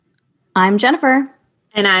I'm Jennifer.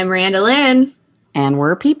 And I'm Randall, and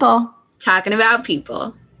we're people talking about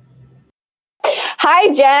people.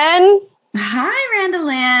 Hi, Jen. Hi,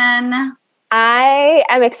 Randall. I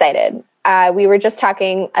am excited. We were just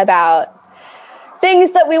talking about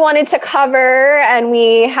things that we wanted to cover, and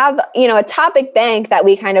we have, a topic bank that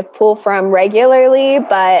we kind of pull from regularly,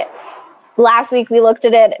 but last week we looked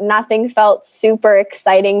at it. Nothing felt super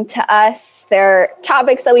exciting to us. There are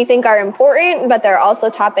topics that we think are important, but there are also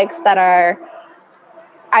topics that are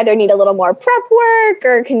either need a little more prep work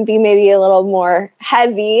or can be maybe a little more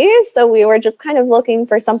heavy. So we were just kind of looking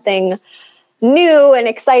for something new and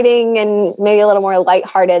exciting and maybe a little more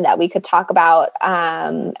lighthearted that we could talk about.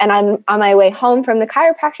 And on my way home from the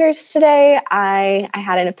chiropractors today, I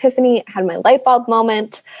had an epiphany, had my light bulb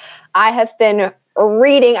moment. I have been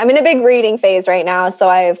reading. I'm in a big reading phase right now. So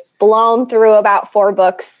I've blown through about 4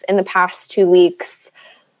 books in the past 2 weeks.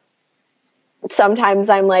 Sometimes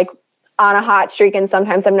I'm like on a hot streak and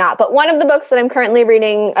sometimes I'm not. But one of the books that I'm currently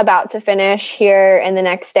reading, about to finish here in the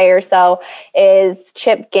next day or so, is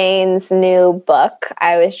Chip Gaines' new book.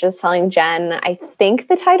 I was just telling Jen, I think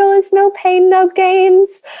the title is No Pain, No Gains.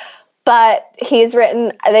 But they've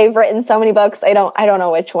written so many books. I don't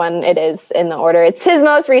know which one it is in the order. It's his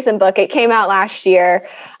most recent book. It came out last year.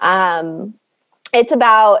 It's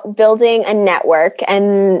about building a network.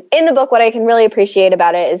 And in the book, what I can really appreciate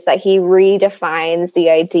about it is that he redefines the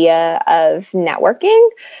idea of networking.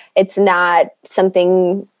 It's not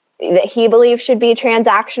something that he believes should be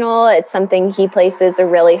transactional. It's something he places a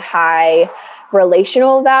really high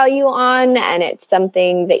relational value on. And it's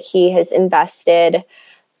something that he has invested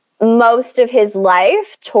most of his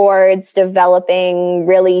life towards developing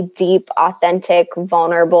really deep, authentic,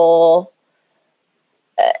 vulnerable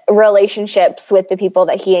relationships with the people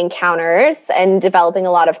that he encounters and developing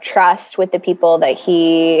a lot of trust with the people that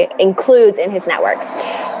he includes in his network.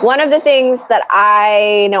 One of the things that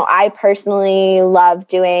I know I personally love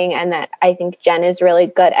doing and that I think Jen is really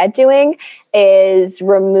good at doing is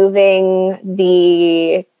removing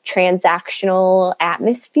the transactional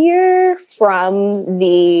atmosphere from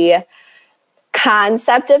the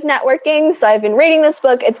concept of networking. So I've been reading this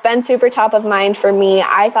book. It's been super top of mind for me.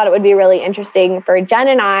 I thought it would be really interesting for Jen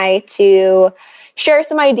and I to share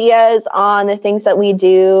some ideas on the things that we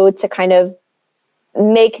do to kind of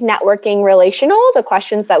make networking relational, the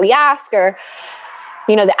questions that we ask or,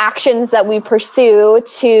 the actions that we pursue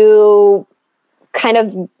to kind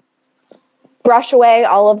of brush away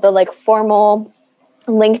all of the formal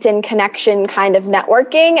LinkedIn connection kind of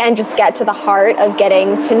networking and just get to the heart of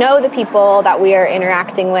getting to know the people that we are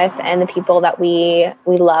interacting with and the people that we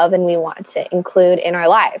love and we want to include in our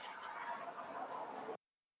lives.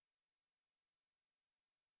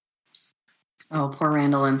 Oh, poor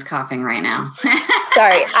Randall's coughing right now.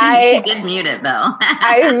 Sorry. She did mute it though.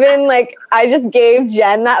 I just gave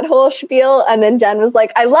Jen that whole spiel and then Jen was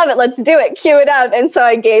like, I love it. Let's do it. Cue it up. And so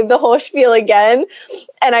I gave the whole spiel again.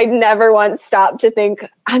 And I never once stopped to think,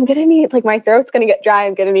 I'm going to need, my throat's going to get dry.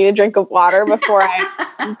 I'm going to need a drink of water before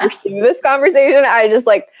I pursue this conversation.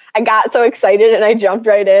 I got so excited and I jumped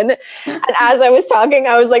right in. And as I was talking,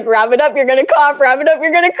 I was like, wrap it up. You're going to cough. Wrap it up.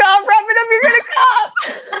 You're going to cough. Wrap it up. You're going to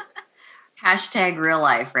cough. Hashtag real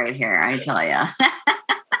life right here, I tell you.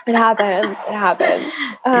 It happens.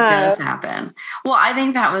 It does happen. Well, I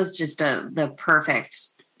think that was just the perfect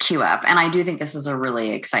cue up. And I do think this is a really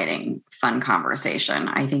exciting, fun conversation.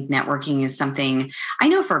 I think networking is something, I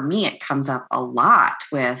know for me, it comes up a lot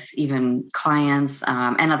with even clients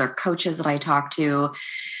and other coaches that I talk to,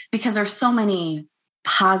 because there's so many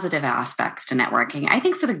positive aspects to networking. I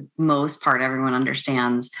think for the most part, everyone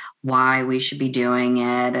understands why we should be doing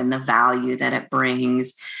it and the value that it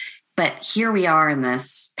brings. But here we are in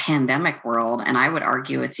this pandemic world, and I would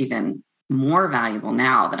argue it's even more valuable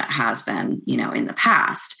now than it has been, in the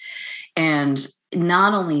past. And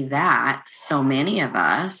not only that, so many of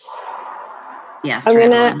us, yes, I'm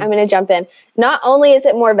gonna jump in. Not only is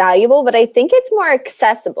it more valuable, but I think it's more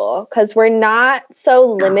accessible because we're not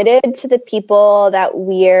so limited to the people that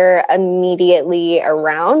we're immediately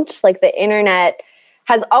around. The internet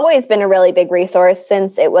has always been a really big resource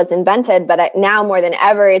since it was invented, but now more than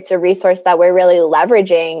ever, it's a resource that we're really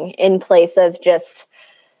leveraging in place of just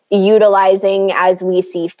utilizing as we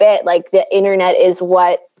see fit. The internet is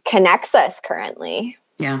what connects us currently.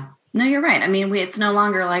 Yeah. No, you're right. I mean, it's no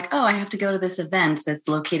longer like, oh, I have to go to this event that's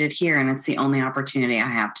located here and it's the only opportunity I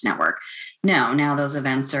have to network. No, now those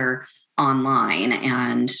events are online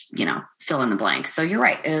and, fill in the blank. So you're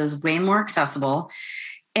right. It is way more accessible.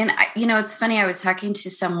 And, it's funny. I was talking to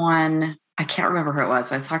someone, I can't remember who it was,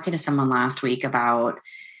 but I was talking to someone last week about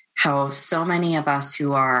how so many of us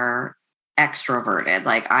who are extroverted,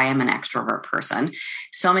 like I am an extrovert person.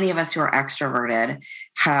 So many of us who are extroverted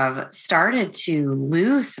have started to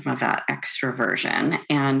lose some of that extroversion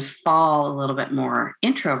and fall a little bit more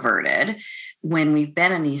introverted when we've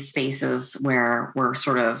been in these spaces where we're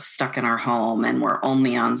sort of stuck in our home and we're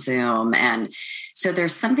only on Zoom. And so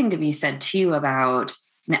there's something to be said too about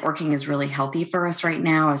networking is really healthy for us right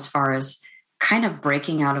now, as far as kind of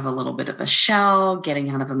breaking out of a little bit of a shell,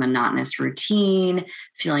 getting out of a monotonous routine,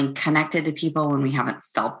 feeling connected to people when we haven't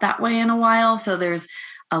felt that way in a while. So there's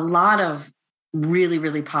a lot of really,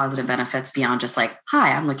 really positive benefits beyond just like,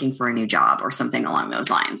 hi, I'm looking for a new job or something along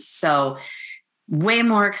those lines. So way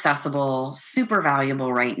more accessible, super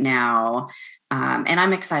valuable right now. And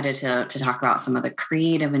I'm excited to talk about some of the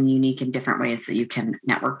creative and unique and different ways that you can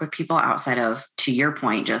network with people outside of, to your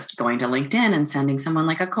point, just going to LinkedIn and sending someone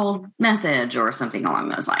like a cold message or something along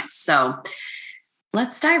those lines. So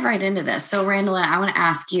let's dive right into this. So Randolyn, I want to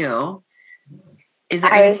ask you, is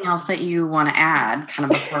there anything else that you want to add kind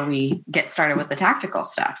of before we get started with the tactical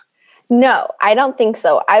stuff? No, I don't think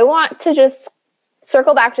so. I want to just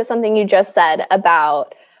circle back to something you just said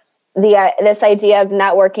about this idea of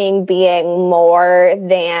networking being more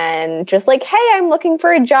than just like, hey, I'm looking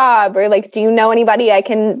for a job, or like, do you know anybody I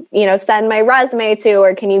can, send my resume to,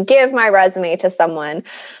 or can you give my resume to someone?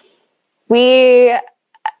 We,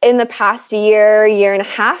 in the past year and a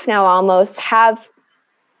half now almost, have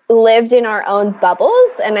lived in our own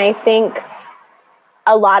bubbles. And I think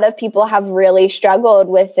a lot of people have really struggled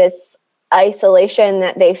with this isolation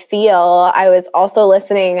that they feel. I was also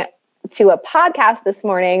listening to a podcast this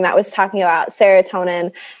morning that was talking about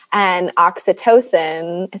serotonin and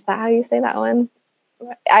oxytocin. Is that how you say that one?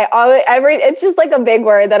 It's just like a big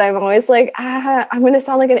word that I'm always like, I'm going to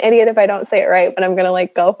sound like an idiot if I don't say it right, but I'm going to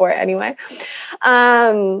like go for it anyway.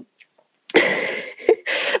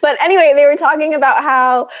 But anyway, they were talking about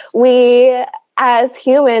how we as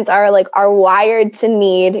humans are wired to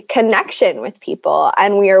need connection with people,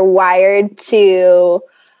 and we are wired to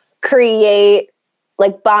create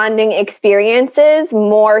like bonding experiences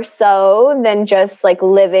more so than just like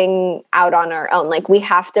living out on our own. Like we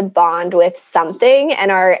have to bond with something, and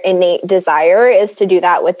our innate desire is to do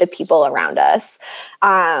that with the people around us.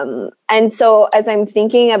 And so as I'm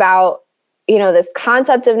thinking about, this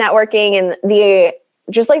concept of networking and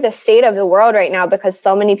just like the state of the world right now, because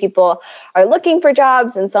so many people are looking for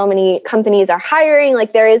jobs and so many companies are hiring,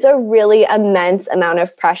 like there is a really immense amount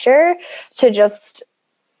of pressure to just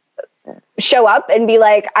show up and be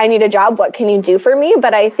like, I need a job. What can you do for me?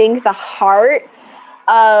 But I think the heart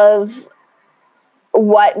of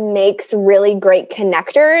what makes really great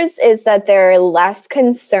connectors is that they're less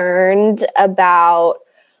concerned about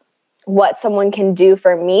what someone can do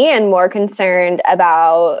for me and more concerned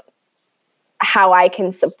about how I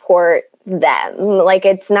can support them. Like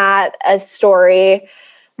it's not a story.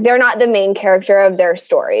 They're not the main character of their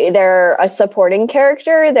story. They're a supporting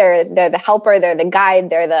character. They're the helper. They're the guide.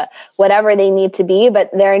 They're the whatever they need to be, but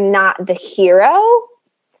they're not the hero.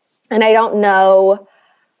 And I don't know.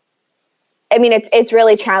 I mean, it's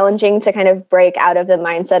really challenging to kind of break out of the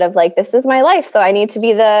mindset of like, this is my life, so I need to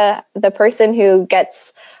be the person who gets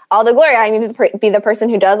all the glory. I need to be the person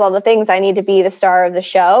who does all the things. I need to be the star of the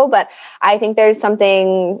show. But I think there's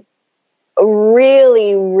something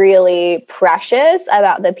really, really precious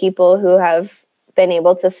about the people who have been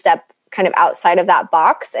able to step kind of outside of that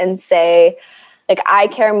box and say, like, I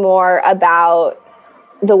care more about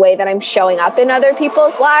the way that I'm showing up in other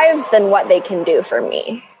people's lives than what they can do for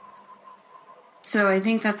me. So I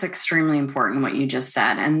think that's extremely important what you just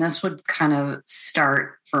said. And this would kind of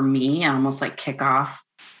start for me, almost like kick off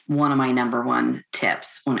one of my number one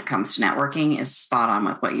tips when it comes to networking is spot on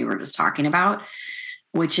with what you were just talking about,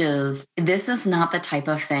 which is this is not the type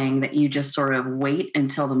of thing that you just sort of wait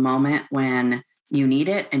until the moment when you need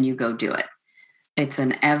it and you go do it. It's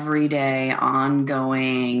an everyday,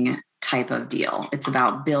 ongoing type of deal. It's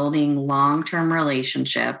about building long-term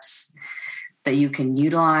relationships that you can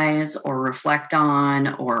utilize or reflect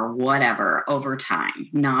on or whatever over time,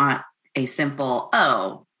 not a simple,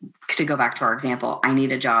 to go back to our example, I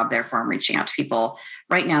need a job, therefore I'm reaching out to people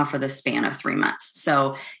right now for the span of 3 months.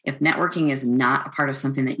 So if networking is not a part of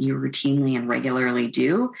something that you routinely and regularly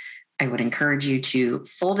do, I would encourage you to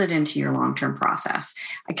fold it into your long-term process.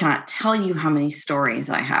 I cannot tell you how many stories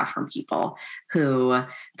I have from people who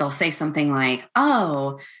they'll say something like,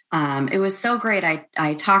 it was so great.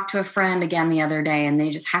 I talked to a friend again the other day and they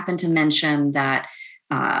just happened to mention that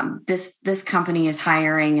this company is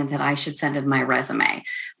hiring and that I should send in my resume.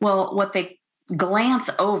 Well, what they glance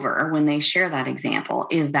over when they share that example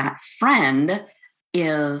is that friend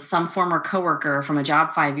is some former coworker from a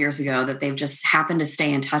job 5 years ago that they've just happened to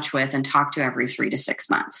stay in touch with and talk to every 3 to 6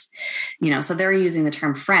 months. So they're using the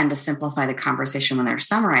term friend to simplify the conversation when they're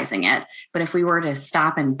summarizing it. But if we were to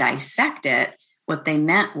stop and dissect it, what they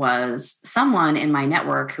meant was someone in my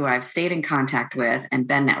network who I've stayed in contact with and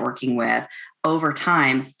been networking with over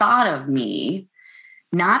time thought of me,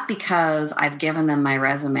 not because I've given them my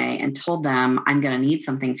resume and told them I'm going to need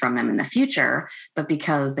something from them in the future, but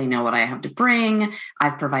because they know what I have to bring.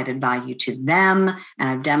 I've provided value to them, and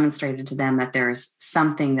I've demonstrated to them that there's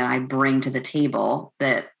something that I bring to the table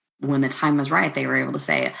that when the time was right, they were able to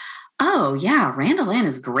say, oh yeah, Randall-Lynn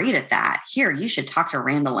is great at that. Here, you should talk to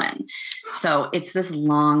Randall-Lynn. So it's this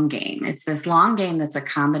long game. It's this long game that's a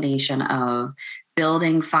combination of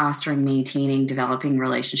building, fostering, maintaining, developing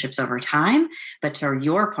relationships over time. But to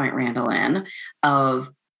your point, Randall-Lynn, of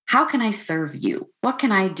how can I serve you? What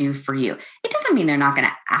can I do for you? It doesn't mean they're not going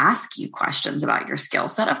to ask you questions about your skill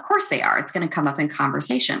set. Of course they are. It's going to come up in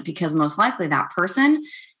conversation because most likely that person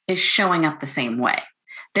is showing up the same way.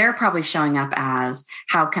 They're probably showing up as,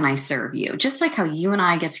 how can I serve you? Just like how you and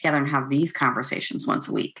I get together and have these conversations once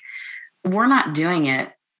a week. We're not doing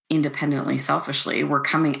it independently, selfishly. We're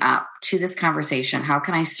coming up to this conversation. How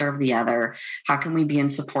can I serve the other? How can we be in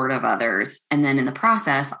support of others? And then in the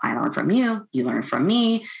process, I learn from you, you learn from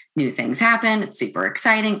me, new things happen. It's super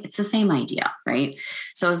exciting. It's the same idea, right?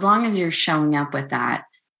 So as long as you're showing up with that,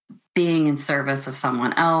 being in service of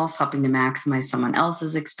someone else, helping to maximize someone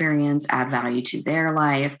else's experience, add value to their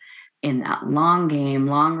life in that long game,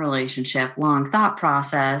 long relationship, long thought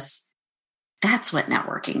process, that's what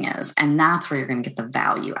networking is. And that's where you're going to get the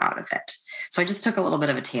value out of it. So I just took a little bit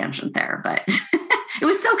of a tangent there, but it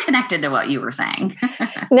was so connected to what you were saying.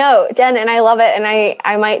 No, Jen, and I love it. And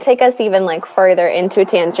I might take us even further into a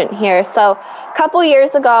tangent here. So a couple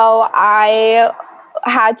years ago, I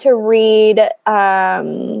had to read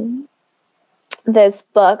this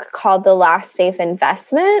book called The Last Safe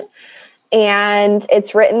Investment. And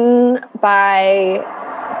it's written by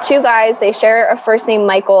 2 guys. They share a first name,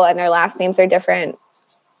 Michael, and their last names are different.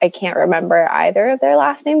 I can't remember either of their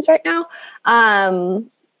last names right now.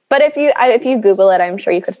 But if you Google it, I'm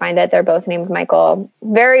sure you could find it. They're both named Michael.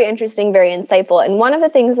 Very interesting, very insightful. And one of the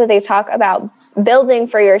things that they talk about building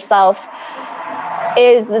for yourself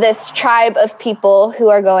is this tribe of people who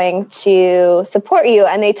are going to support you.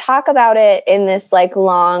 And they talk about it in this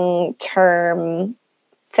long-term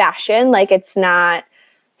fashion. It's not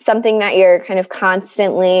something that you're kind of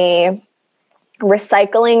constantly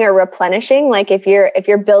recycling or replenishing. If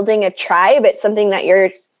you're building a tribe, it's something that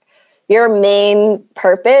your main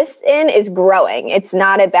purpose in is growing. It's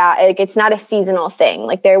not about, it's not a seasonal thing.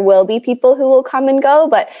 There will be people who will come and go,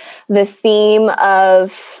 but the theme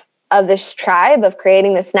of this tribe, of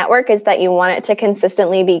creating this network, is that you want it to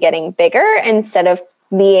consistently be getting bigger instead of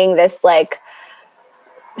being this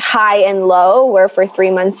high and low, where for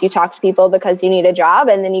 3 months you talk to people because you need a job,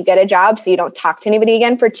 and then you get a job, so you don't talk to anybody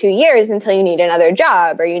again for 2 years until you need another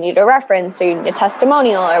job, or you need a reference, or you need a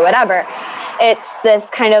testimonial, or whatever. It's this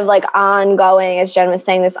kind of ongoing, as Jen was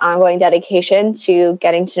saying, this ongoing dedication to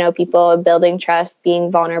getting to know people, building trust, being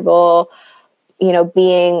vulnerable,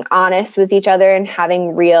 being honest with each other, and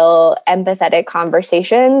having real empathetic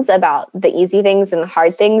conversations about the easy things and the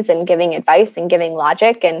hard things, and giving advice and giving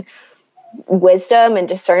logic and wisdom and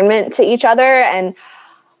discernment to each other. And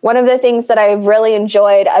one of the things that I've really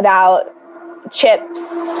enjoyed about Chip's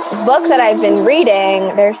book that I've been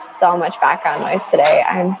reading, there's so much background noise today.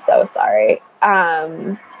 I'm so sorry.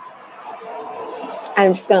 I'm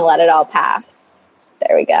just going to let it all pass.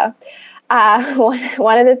 There we go.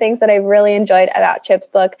 One of the things that I've really enjoyed about Chip's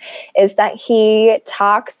book is that he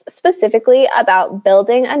talks specifically about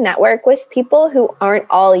building a network with people who aren't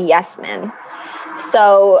all yes men.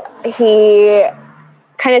 So he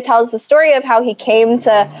kind of tells the story of how he came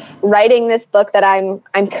to writing this book that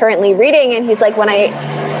I'm currently reading. And he's like, when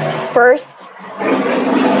I first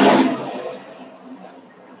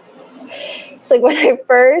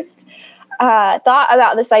thought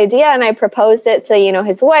about this idea and I proposed it to,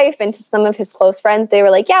 his wife and to some of his close friends, they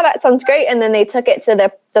were like, yeah, that sounds great. And then they took it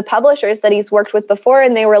to the publishers that he's worked with before,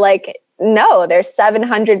 and they were like, no, there's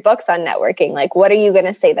 700 books on networking. What are you going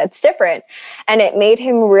to say that's different? And it made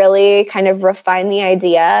him really kind of refine the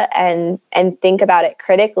idea and think about it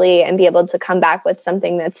critically and be able to come back with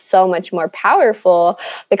something that's so much more powerful,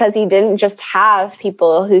 because he didn't just have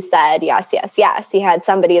people who said, yes, yes, yes. He had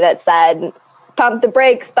somebody that said, pump the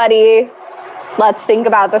brakes, buddy. Let's think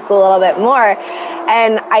about this a little bit more.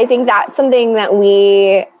 And I think that's something that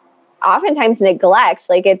we oftentimes neglect.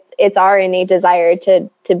 Like it's our innate desire to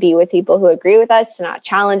be with people who agree with us, to not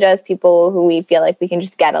challenge us, people who we feel like we can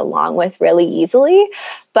just get along with really easily.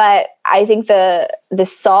 But I think the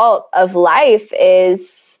salt of life is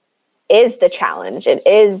the challenge. It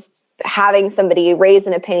is having somebody raise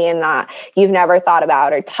an opinion that you've never thought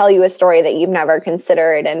about, or tell you a story that you've never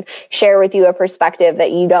considered, and share with you a perspective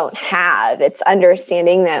that you don't have. It's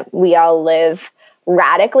understanding that we all live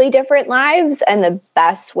radically different lives, and the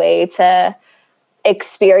best way to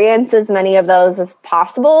experience as many of those as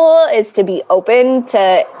possible is to be open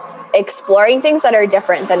to exploring things that are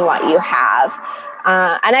different than what you have.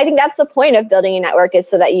 And I think that's the point of building a network, is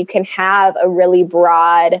so that you can have a really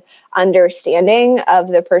broad understanding of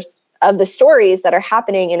the stories that are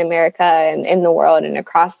happening in America and in the world and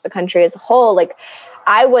across the country as a whole. Like,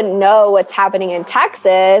 I wouldn't know what's happening in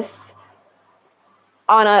Texas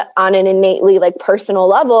on an innately like personal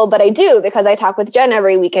level, but I do, because I talk with Jen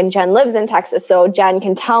every week, and Jen lives in Texas. So Jen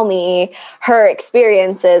can tell me her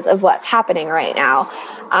experiences of what's happening right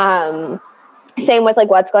now. Same with like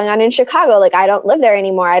what's going on in Chicago. Like, I don't live there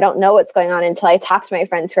anymore. I don't know what's going on until I talk to my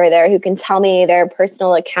friends who are there, who can tell me their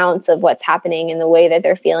personal accounts of what's happening and the way that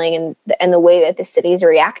they're feeling and the way that the city's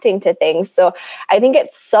reacting to things. So I think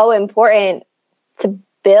it's so important to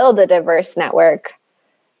build a diverse network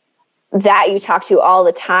that you talk to all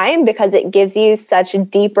the time, because it gives you such a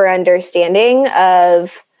deeper understanding of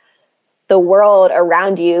the world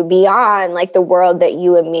around you beyond like the world that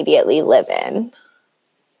you immediately live in.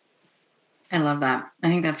 I love that. I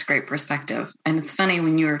think that's great perspective. And it's funny,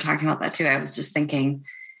 when you were talking about that too, I was just thinking,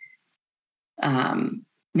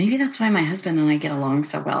 maybe that's why my husband and I get along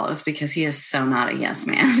so well, is because he is so not a yes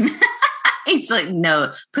man. He's like,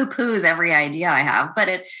 no, poo-poos every idea I have, but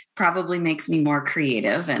it probably makes me more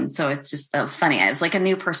creative. And so that was funny. It was like a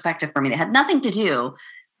new perspective for me that had nothing to do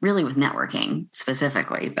really with networking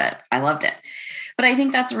specifically, but I loved it. But I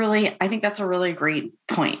think that's a really great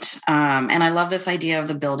point. And I love this idea of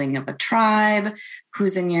the building of a tribe.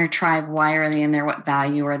 Who's in your tribe? Why are they in there? What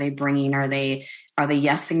value are they bringing? Are they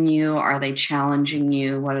yesing you? Are they challenging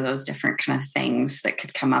you? What are those different kind of things that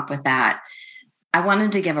could come up with that? I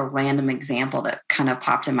wanted to give a random example that kind of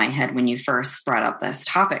popped in my head when you first brought up this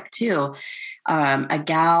topic too. A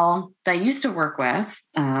gal that I used to work with,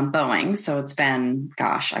 Boeing. So it's been,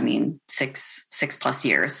 6+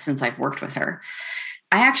 years since I've worked with her.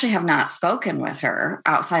 I actually have not spoken with her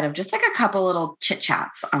outside of just like a couple little chit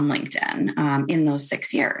chats on LinkedIn in those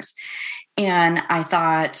 6 years. And I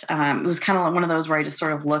thought it was kind of like one of those where I just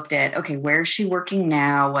sort of looked at, okay, where is she working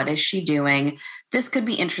now? What is she doing? This could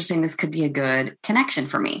be interesting. This could be a good connection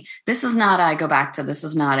for me. This is not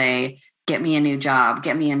a get me a new job,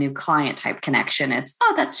 get me a new client type connection. It's,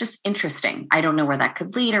 that's just interesting. I don't know where that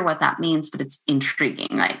could lead or what that means, but it's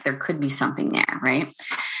intriguing. Like, there could be something there, right?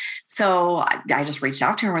 So I just reached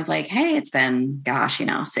out to her and was like, hey, it's been,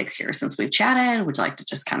 6 years since we've chatted. Would you like to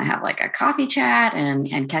just kind of have like a coffee chat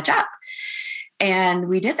and catch up? And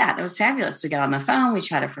we did that. It was fabulous. We got on the phone. We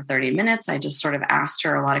chatted for 30 minutes. I just sort of asked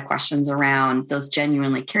her a lot of questions around those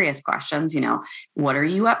genuinely curious questions. What are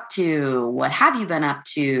you up to? What have you been up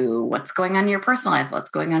to? What's going on in your personal life? What's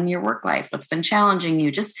going on in your work life? What's been challenging you?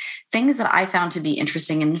 Just things that I found to be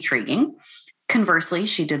interesting and intriguing. Conversely,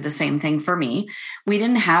 she did the same thing for me. We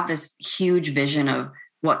didn't have this huge vision of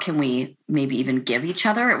what can we maybe even give each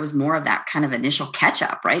other. It was more of that kind of initial catch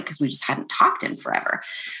up, right? Because we just hadn't talked in forever.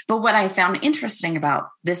 But what I found interesting about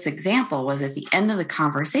this example was at the end of the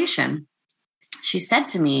conversation, she said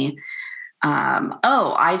to me,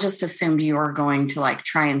 I just assumed you were going to like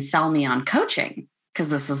try and sell me on coaching because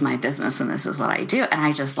this is my business and this is what I do. And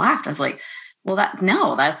I just laughed. I was like, well,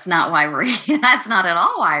 that's not why that's not at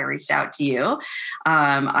all why I reached out to you.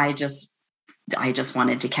 I just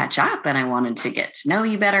wanted to catch up, and I wanted to get to know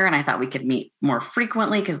you better. And I thought we could meet more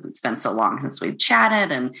frequently because it's been so long since we've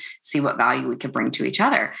chatted, and see what value we could bring to each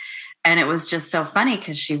other. And it was just so funny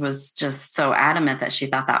because she was just so adamant that she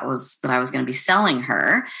thought that I was going to be selling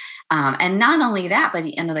her. And not only that, by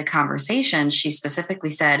the end of the conversation, she specifically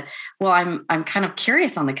said, well, I'm kind of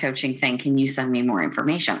curious on the coaching thing. Can you send me more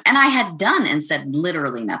information? And I had done and said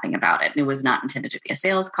literally nothing about it. It was not intended to be a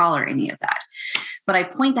sales call or any of that. But I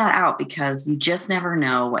point that out because you just never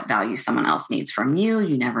know what value someone else needs from you.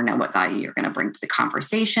 You never know what value you're going to bring to the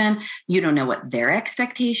conversation. You don't know what their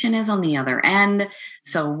expectation is on the other end.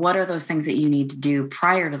 So what are those things that you need to do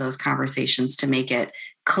prior to those conversations to make it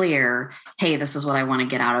clear, hey, this is what I want to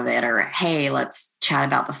get out of it, or hey, let's chat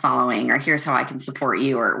about the following, or here's how I can support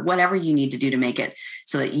you, or whatever you need to do to make it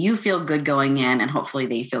so that you feel good going in, and hopefully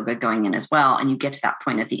they feel good going in as well. And you get to that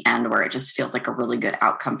point at the end where it just feels like a really good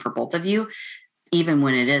outcome for both of you, even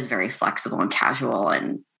when it is very flexible and casual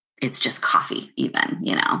and it's just coffee even,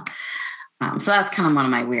 you know? So that's kind of one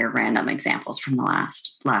of my weird random examples from the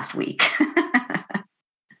last week.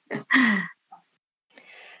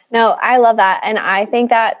 No, I love that. And I think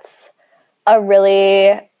that's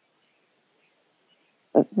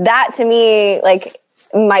that to me, like,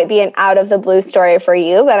 might be an out of the blue story for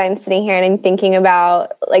you, but I'm sitting here and I'm thinking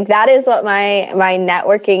about, like, that is what my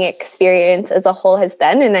networking experience as a whole has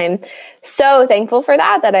been. And I'm so thankful for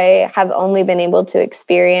that I have only been able to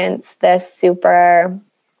experience this super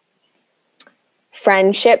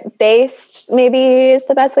friendship-based, maybe is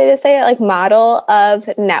the best way to say it, like, model of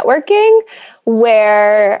networking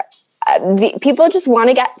where people just want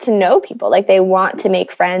to get to know people. Like, they want to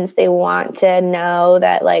make friends. They want to know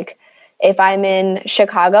that, like, if I'm in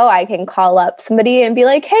Chicago, I can call up somebody and be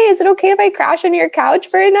like, hey, is it okay if I crash on your couch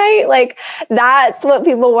for a night? Like, that's what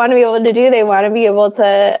people want to be able to do. They want to be able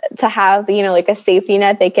to have, you know, like a safety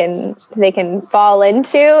net they can fall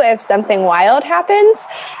into if something wild happens.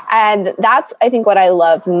 And that's, I think, what I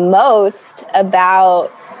love most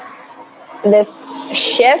about this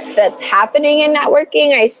shift that's happening in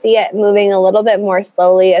networking. I see it moving a little bit more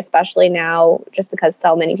slowly, especially now, just because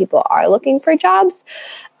so many people are looking for jobs.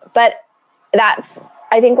 But that's,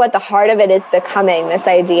 I think, what the heart of it is becoming, this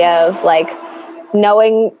idea of, like,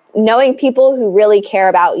 knowing people who really care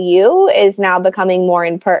about you is now becoming more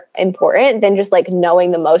important than just, like,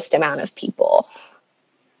 knowing the most amount of people.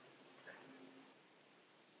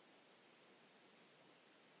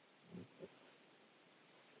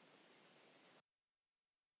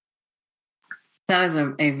 That is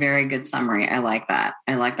a very good summary. I like that.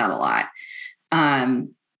 I like that a lot.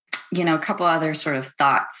 You know, a couple other sort of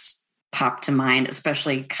thoughts pop to mind,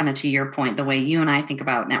 especially kind of to your point, the way you and I think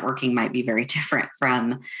about networking might be very different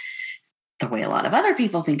from the way a lot of other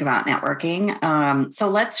people think about networking. So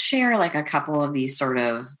let's share like a couple of these sort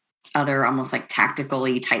of other almost like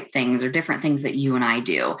tactical-y type things or different things that you and I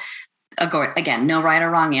do. Again, no right or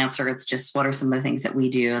wrong answer. It's just what are some of the things that we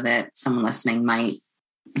do that someone listening might,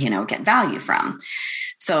 you know, get value from.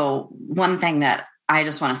 So one thing that I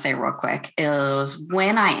just want to say real quick is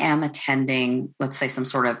when I am attending, let's say, some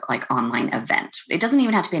sort of like online event, it doesn't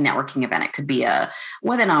even have to be a networking event. It could be a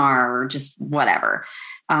webinar or just whatever.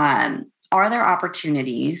 Are there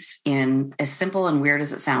opportunities, in as simple and weird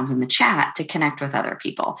as it sounds, in the chat to connect with other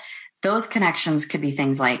people? Those connections could be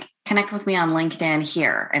things like connect with me on LinkedIn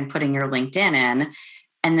here and putting your LinkedIn in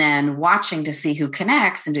and then watching to see who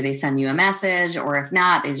connects and do they send you a message, or if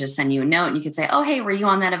not, they just send you a note and you could say, oh, hey, were you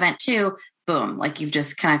on that event too? Boom. Like you've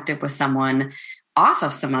just connected with someone off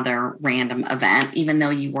of some other random event, even though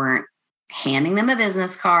you weren't handing them a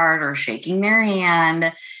business card or shaking their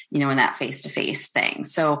hand, you know, in that face-to-face thing.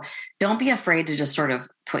 So don't be afraid to just sort of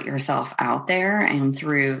put yourself out there, and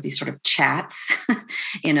through these sort of chats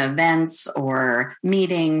in events or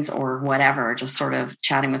meetings or whatever, just sort of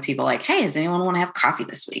chatting with people like, hey, does anyone want to have coffee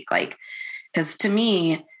this week? Like, because to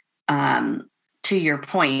me, to your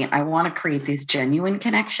point, I want to create these genuine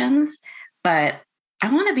connections, but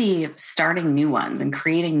I want to be starting new ones and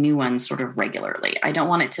creating new ones sort of regularly. I don't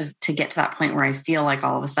want it to get to that point where I feel like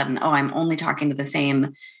all of a sudden, oh, I'm only talking to the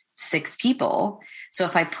same 6 people. So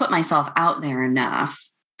if I put myself out there enough,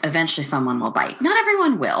 eventually someone will bite. Not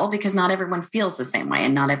everyone will, because not everyone feels the same way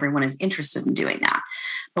and not everyone is interested in doing that.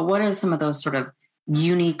 But what are some of those sort of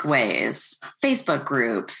unique ways? Facebook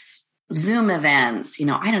groups, Zoom events, you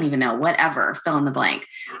know, I don't even know, whatever, fill in the blank,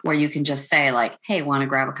 where you can just say like, hey, want to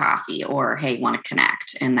grab a coffee, or hey, want to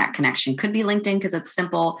connect. And that connection could be LinkedIn because it's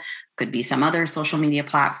simple, could be some other social media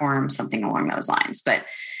platform, something along those lines. But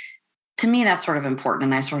to me, that's sort of important.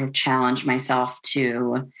 And I sort of challenge myself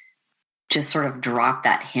to just sort of drop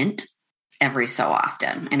that hint every so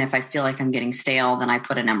often. And if I feel like I'm getting stale, then I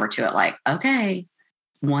put a number to it, like, okay,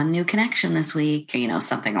 1 new connection this week, you know,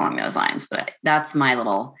 something along those lines. But that's my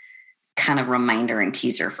little kind of reminder and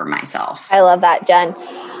teaser for myself. I love that, Jen.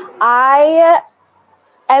 I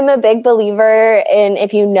am a big believer in,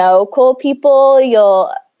 if you know cool people,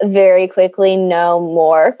 you'll very quickly know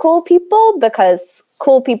more cool people, because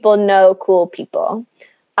cool people know cool people.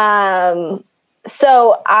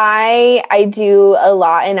 So I do a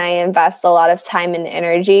lot, and I invest a lot of time and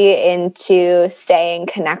energy into staying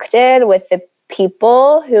connected with the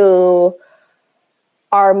people who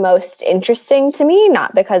are most interesting to me,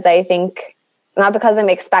 not because I'm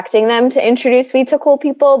expecting them to introduce me to cool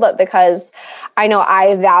people, but because I know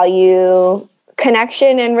I value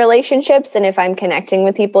connection and relationships. And if I'm connecting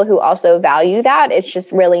with people who also value that, it's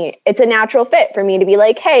a natural fit for me to be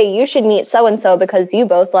like, hey, you should meet so-and-so because you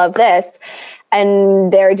both love this.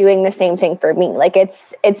 And they're doing the same thing for me. Like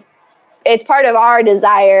it's part of our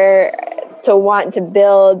desire to want to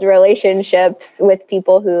build relationships with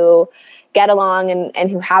people who get along and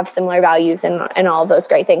who have similar values and all of those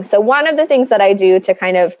great things. So one of the things that I do to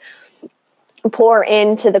kind of pour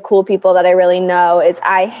into the cool people that I really know is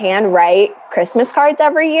I handwrite Christmas cards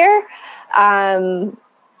every year.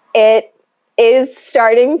 It is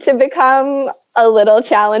starting to become a little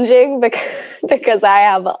challenging because I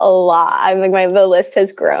have a lot. I'm like the list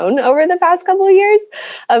has grown over the past couple of years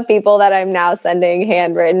of people that I'm now sending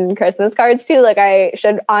handwritten Christmas cards to. Like I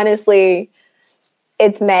should honestly,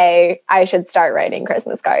 it's May, I should start writing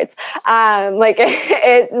Christmas cards.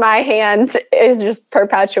 My hand is just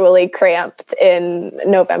perpetually cramped in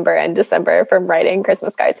November and December from writing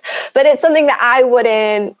Christmas cards. But it's something that I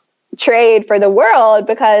wouldn't trade for the world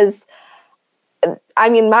because, I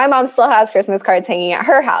mean, my mom still has Christmas cards hanging at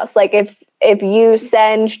her house. Like if you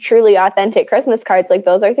send truly authentic Christmas cards, like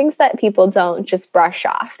those are things that people don't just brush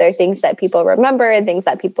off. They're things that people remember and things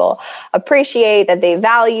that people appreciate, that they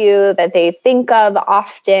value, that they think of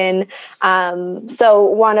often. So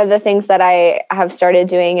one of the things that I have started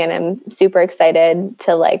doing, and I'm super excited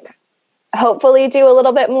to like hopefully do a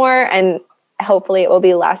little bit more, and hopefully it will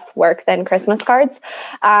be less work than Christmas cards,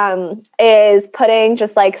 is putting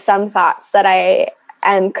just like some thoughts that I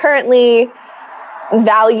am currently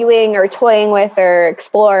valuing or toying with or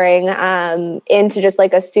exploring into just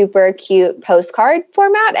like a super cute postcard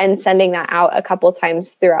format and sending that out a couple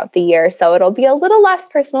times throughout the year. So it'll be a little less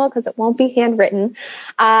personal because it won't be handwritten.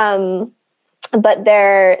 But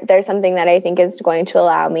there's something that I think is going to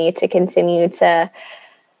allow me to continue to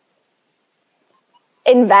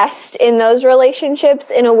invest in those relationships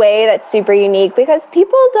in a way that's super unique because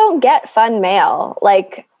people don't get fun mail.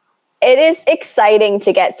 Like, it is exciting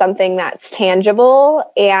to get something that's tangible,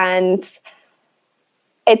 and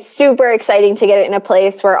it's super exciting to get it in a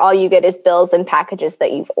place where all you get is bills and packages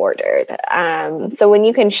that you've ordered. So when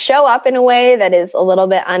you can show up in a way that is a little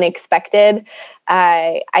bit unexpected,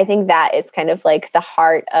 I think that is kind of like the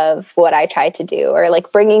heart of what I try to do, or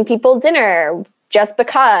like bringing people dinner just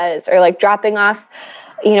because, or like dropping off,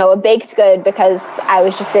 a baked good because I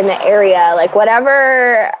was just in the area, like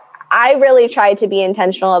whatever. I really try to be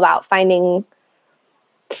intentional about finding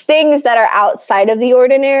things that are outside of the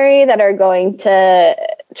ordinary that are going to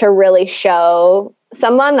really show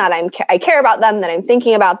someone that I care about them, that I'm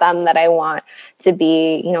thinking about them, that I want to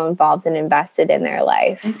be, involved and invested in their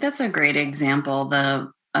life. I think that's a great example.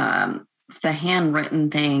 The handwritten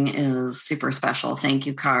thing is super special. Thank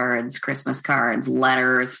you cards, Christmas cards,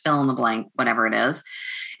 letters, fill in the blank, whatever it is.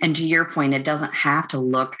 And to your point, it doesn't have to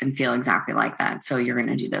look and feel exactly like that. So you're going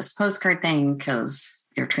to do this postcard thing because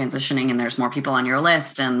you're transitioning and there's more people on your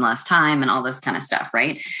list and less time and all this kind of stuff,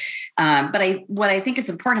 right? But what I think is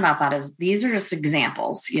important about that is these are just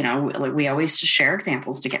examples. We always just share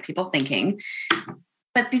examples to get people thinking.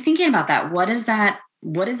 But be thinking about that. What is that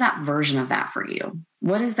version of that for you?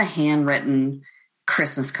 What is the handwritten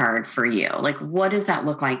Christmas card for you? Like, what does that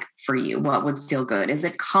look like for you? What would feel good? Is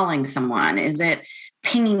it calling someone? Is it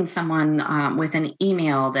pinging someone with an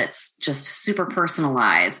email that's just super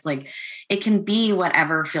personalized? Like, it can be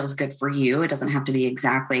whatever feels good for you. It doesn't have to be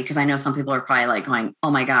exactly, because I know some people are probably like going, oh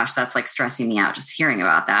my gosh, that's like stressing me out just hearing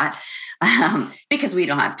about that, because we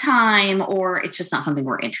don't have time, or it's just not something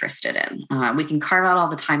we're interested in. We can carve out all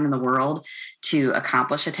the time in the world to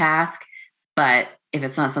accomplish a task, but if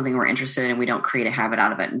it's not something we're interested in, we don't create a habit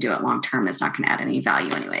out of it and do it long-term, it's not going to add any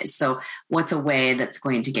value anyways. So what's a way that's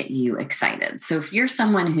going to get you excited? So if you're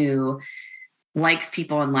someone who likes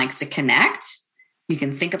people and likes to connect, you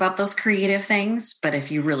can think about those creative things. But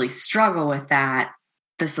if you really struggle with that,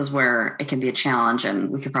 this is where it can be a challenge.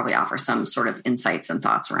 And we could probably offer some sort of insights and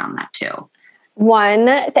thoughts around that too.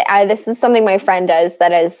 This is something my friend does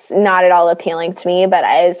that is not at all appealing to me, but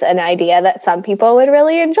is an idea that some people would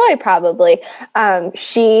really enjoy probably.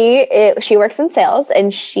 She works in sales,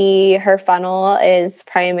 and her funnel is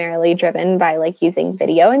primarily driven by like using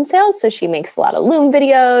video in sales. So she makes a lot of Loom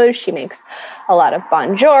videos. She makes a lot of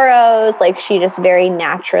Bonjoros. Like, she just very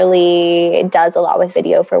naturally does a lot with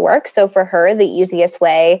video for work. So for her, the easiest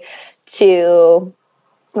way to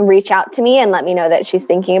reach out to me and let me know that she's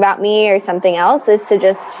thinking about me or something else is to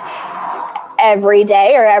just every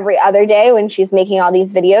day or every other day when she's making all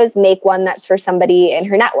these videos, make one that's for somebody in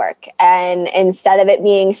her network. And instead of it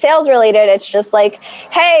being sales related, it's just like,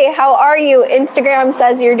 hey, how are you? Instagram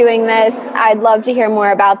says you're doing this. I'd love to hear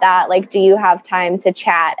more about that. Like, do you have time to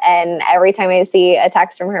chat? And every time I see a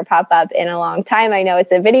text from her pop up in a long time, I know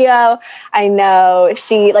it's a video. I know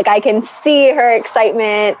I can see her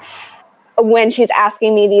excitement when she's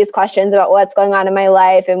asking me these questions about what's going on in my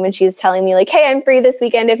life, and when she's telling me like, hey, I'm free this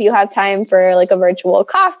weekend if you have time for like a virtual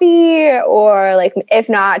coffee, or like, if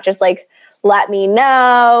not, just like, let me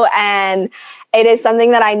know. And it is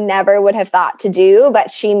something that I never would have thought to do,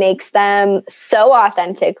 but she makes them so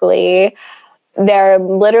authentically. They're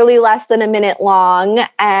literally less than a minute long,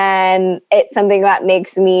 and it's something that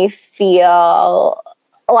makes me feel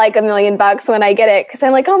like $1,000,000 when I get it, because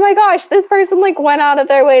I'm like, oh my gosh, this person like went out of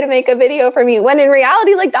their way to make a video for me, when in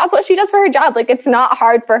reality, like that's what she does for her job. Like it's not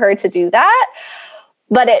hard for her to do that,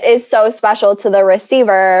 but it is so special to the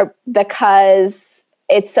receiver because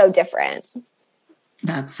it's so different.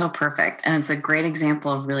 That's so perfect. And it's a great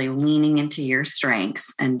example of really leaning into your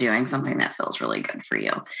strengths and doing something that feels really good for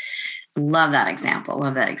you. Love that example.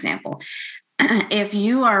 Love that example. If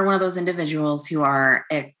you are one of those individuals who are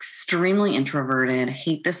extremely introverted,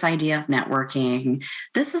 hate this idea of networking,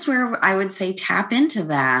 this is where I would say tap into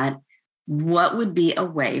that. What would be a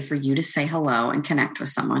way for you to say hello and connect with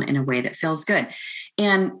someone in a way that feels good?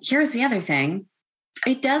 And here's the other thing.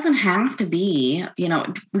 It doesn't have to be,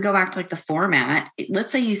 we go back to like the format.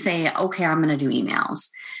 Let's say you say, okay, I'm going to do emails.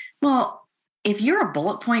 Well, if you're a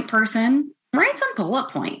bullet point person, write some bullet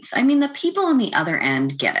points. I mean, the people on the other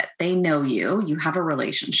end get it. They know you. You have a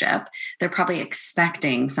relationship. They're probably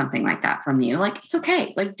expecting something like that from you. Like, it's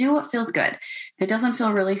okay. Like, do what feels good. If it doesn't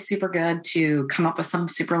feel really super good to come up with some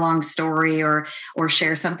super long story or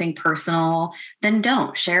share something personal, then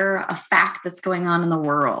don't. Share a fact that's going on in the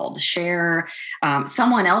world. Share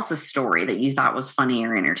someone else's story that you thought was funny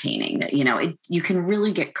or entertaining. That, you can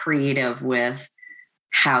really get creative with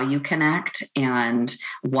how you connect and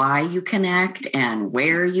why you connect and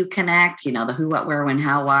where you connect, the who, what, where, when,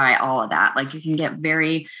 how, why, all of that. Like you can get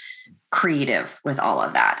very creative with all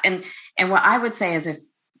of that. And what I would say is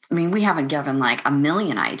we haven't given like a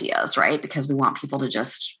million ideas, right? Because we want people to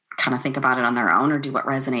just kind of think about it on their own or do what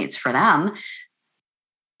resonates for them.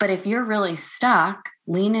 But if you're really stuck,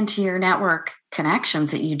 lean into your network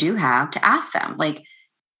connections that you do have to ask them, like,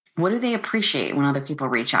 what do they appreciate when other people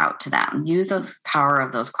reach out to them? Use those power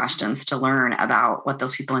of those questions to learn about what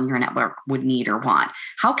those people in your network would need or want.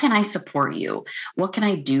 How can I support you? What can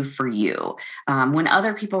I do for you? When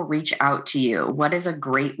other people reach out to you, what is a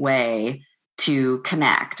great way to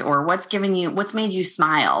connect? Or what's made you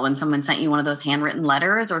smile when someone sent you one of those handwritten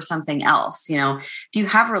letters or something else? If you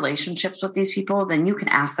have relationships with these people, then you can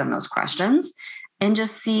ask them those questions and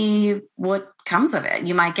just see what comes of it.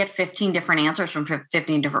 You might get 15 different answers from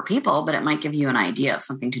 15 different people, but it might give you an idea of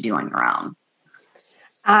something to do on your own.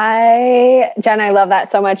 Jen, I love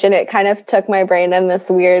that so much. And it kind of took my brain in this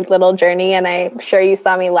weird little journey. And I'm sure you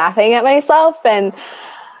saw me laughing at myself. And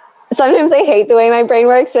sometimes I hate the way my brain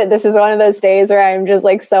works, but this is one of those days where I'm just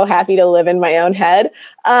like so happy to live in my own head.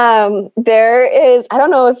 There is, I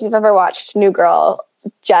don't know if you've ever watched New Girl,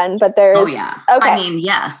 Jen, but there's... Oh, yeah. Okay.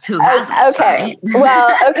 Yes. Who hasn't? Okay. Right?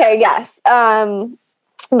 Well, okay, yes.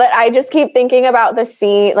 But I just keep thinking about the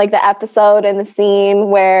scene, like the episode and the scene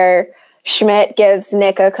where Schmidt gives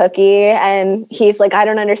Nick a cookie and he's like, I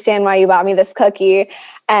don't understand why you bought me this cookie.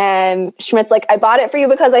 And Schmidt's like, I bought it for you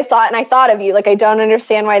because I saw it and I thought of you. Like, I don't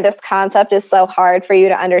understand why this concept is so hard for you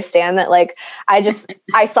to understand that, like,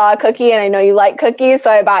 I saw a cookie and I know you like cookies, so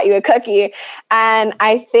I bought you a cookie. And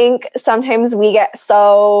I think sometimes we get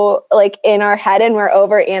so like in our head and we're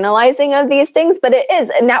over analyzing of these things, but it is,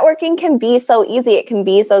 networking can be so easy. It can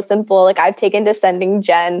be so simple. Like I've taken to sending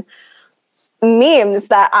Jen memes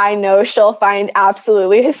that I know she'll find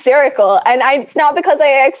absolutely hysterical. And it's not because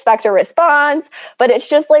I expect a response, but it's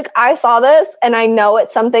just like, I saw this and I know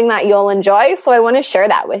it's something that you'll enjoy. So I want to share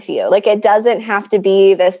that with you. Like, it doesn't have to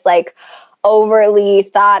be this like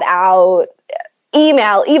overly thought out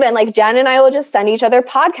email. Even like Jen and I will just send each other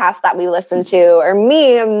podcasts that we listen to or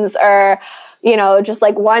memes or, just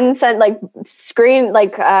like screen,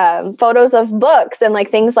 photos of books and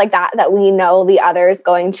like things like that we know the other is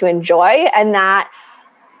going to enjoy. And that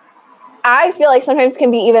I feel like sometimes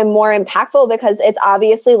can be even more impactful because it's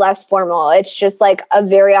obviously less formal. It's just like a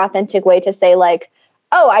very authentic way to say like,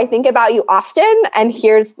 oh, I think about you often and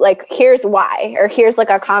here's why, or here's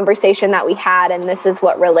like a conversation that we had and this is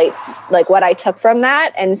what relates, like what I took from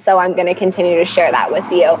that. And so I'm going to continue to share that with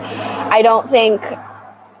you. I don't think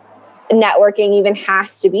networking even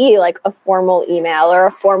has to be like a formal email or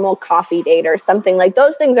a formal coffee date or something. Like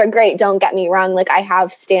those things are great. Don't get me wrong. Like I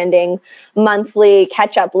have standing monthly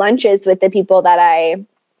catch up lunches with the people that I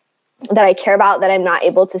care about that I'm not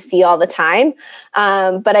able to see all the time.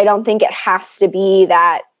 But I don't think it has to be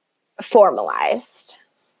that formalized.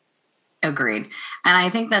 Agreed. And I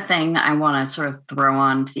think the thing that I want to sort of throw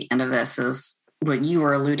on to the end of this is what you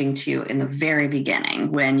were alluding to in the very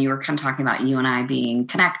beginning when you were kind of talking about you and I being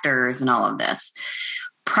connectors and all of this.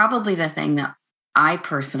 Probably the thing that I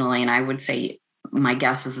personally, and I would say my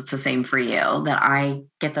guess is it's the same for you, that I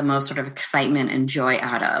get the most sort of excitement and joy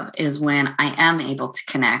out of is when I am able to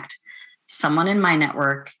connect someone in my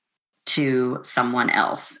network to someone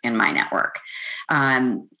else in my network.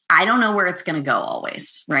 I don't know where it's going to go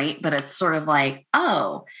always, right? But it's sort of like,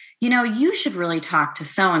 oh, you should really talk to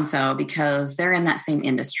so-and-so because they're in that same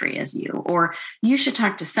industry as you, or you should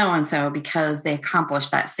talk to so-and-so because they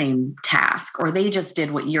accomplished that same task, or they just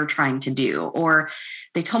did what you're trying to do, or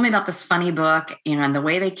they told me about this funny book, and the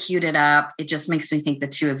way they queued it up, it just makes me think the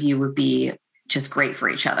two of you would be just great for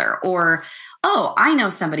each other. Or, oh, I know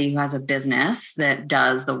somebody who has a business that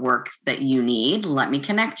does the work that you need. Let me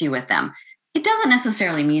connect you with them. It doesn't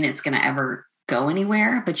necessarily mean it's going to ever go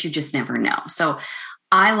anywhere, but you just never know. So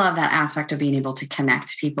I love that aspect of being able to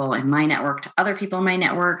connect people in my network to other people in my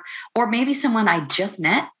network, or maybe someone I just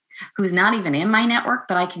met who's not even in my network,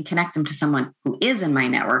 but I can connect them to someone who is in my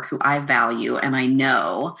network, who I value and I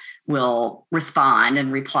know will respond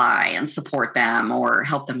and reply and support them or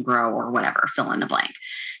help them grow or whatever, fill in the blank.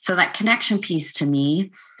 So that connection piece to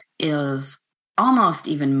me is almost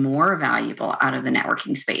even more valuable out of the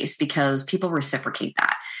networking space because people reciprocate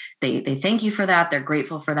that. They thank you for that. They're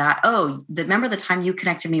grateful for that. Oh, remember the time you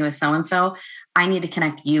connected me with so-and-so? I need to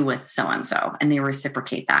connect you with so-and-so. And they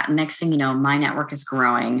reciprocate that. And next thing you know, my network is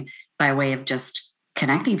growing by way of just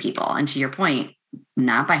connecting people. And to your point,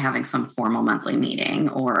 not by having some formal monthly meeting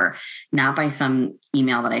or not by some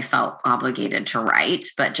email that I felt obligated to write,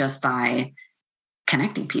 but just by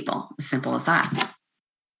connecting people. As simple as that.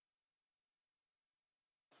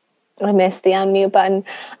 I missed the unmute button.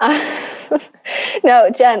 No,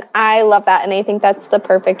 Jen, I love that. And I think that's the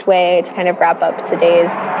perfect way to kind of wrap up today's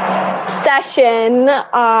session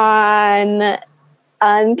on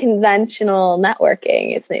unconventional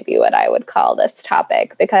networking is maybe what I would call this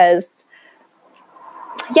topic. Because,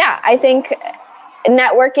 yeah, I think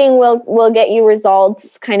networking will get you results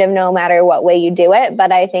kind of no matter what way you do it.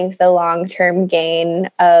 But I think the long-term gain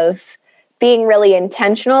of being really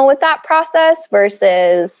intentional with that process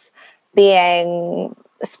versus being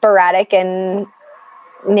sporadic and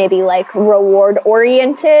maybe like reward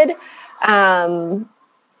oriented,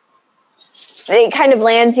 it kind of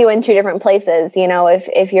lands you in two different places.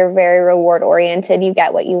 If you're very reward oriented, you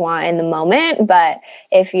get what you want in the moment. But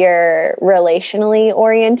if you're relationally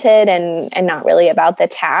oriented and not really about the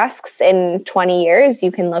tasks, in 20 years,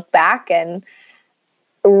 you can look back and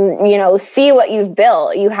see what you've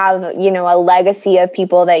built. You have, a legacy of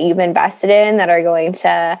people that you've invested in that are going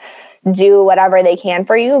to do whatever they can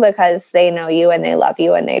for you because they know you and they love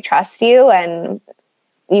you and they trust you. And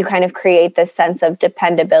you kind of create this sense of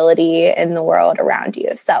dependability in the world around you.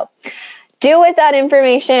 So do with that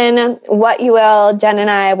information what you will. Jen and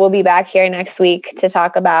I will be back here next week to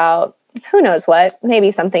talk about who knows what,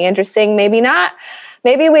 maybe something interesting, maybe not.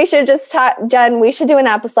 Maybe we should just talk, Jen, we should do an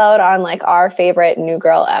episode on like our favorite New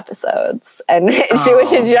Girl episodes. And it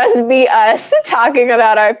should just be us talking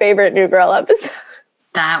about our favorite New Girl episodes.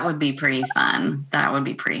 That would be pretty fun.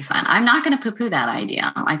 I'm not going to poo-poo that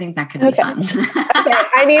idea. I think that could be fun. Okay,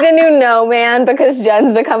 I need a new no man because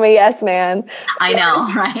Jen's become a yes man. I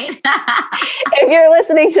know, right? If you're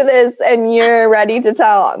listening to this and you're ready to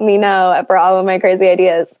tell me no for all of my crazy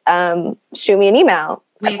ideas, shoot me an email.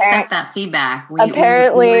 We accept that feedback.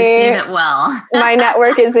 Apparently, we receive it well. My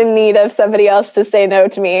network is in need of somebody else to say no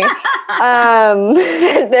to me.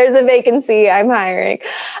 There's a vacancy. I'm hiring.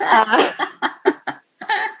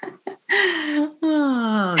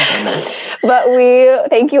 Oh, goodness. But we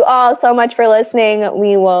thank you all so much for listening.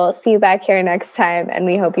 We will see you back here next time, and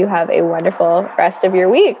we hope you have a wonderful rest of your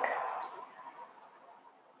week.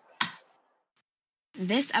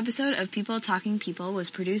 This episode of People Talking People was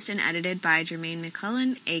produced and edited by Jermaine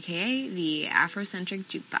McClellan, aka the Afrocentric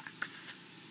Jukebox.